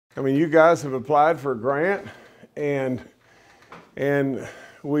I mean, you guys have applied for a grant, and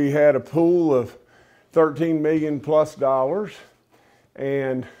we had a pool of $13 million plus,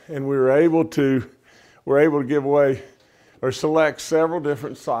 and we were able to give away or select several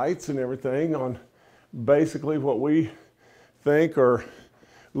different sites and everything on basically what we think are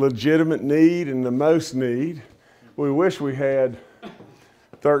legitimate need and the most need. We wish we had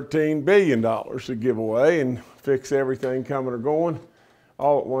 $13 billion to give away and fix everything coming or going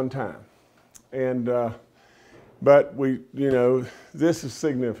all at one time. And but this is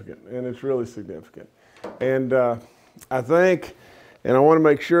significant, and it's really significant. And I think, and I want to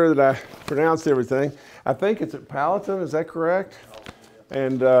make sure that I pronounce everything, I think it's at Palatine, is that correct?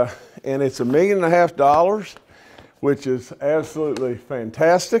 And it's $1.5 million, which is absolutely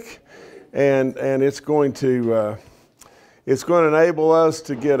fantastic. And it's going to enable us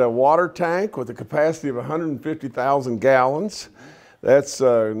to get a water tank with a capacity of 150,000 gallons. That's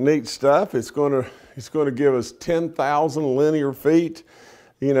neat stuff. It's going to give us 10,000 linear feet,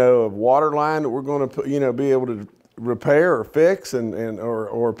 of water line that we're going to put, be able to repair or fix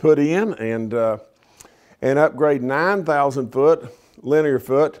or put in, and upgrade 9,000 linear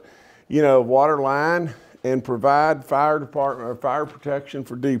foot, water line, and provide fire department or fire protection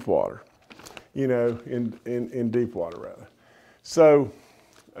for deep water, in deep water rather. So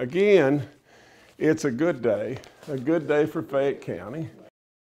again, it's a good day for Fayette County.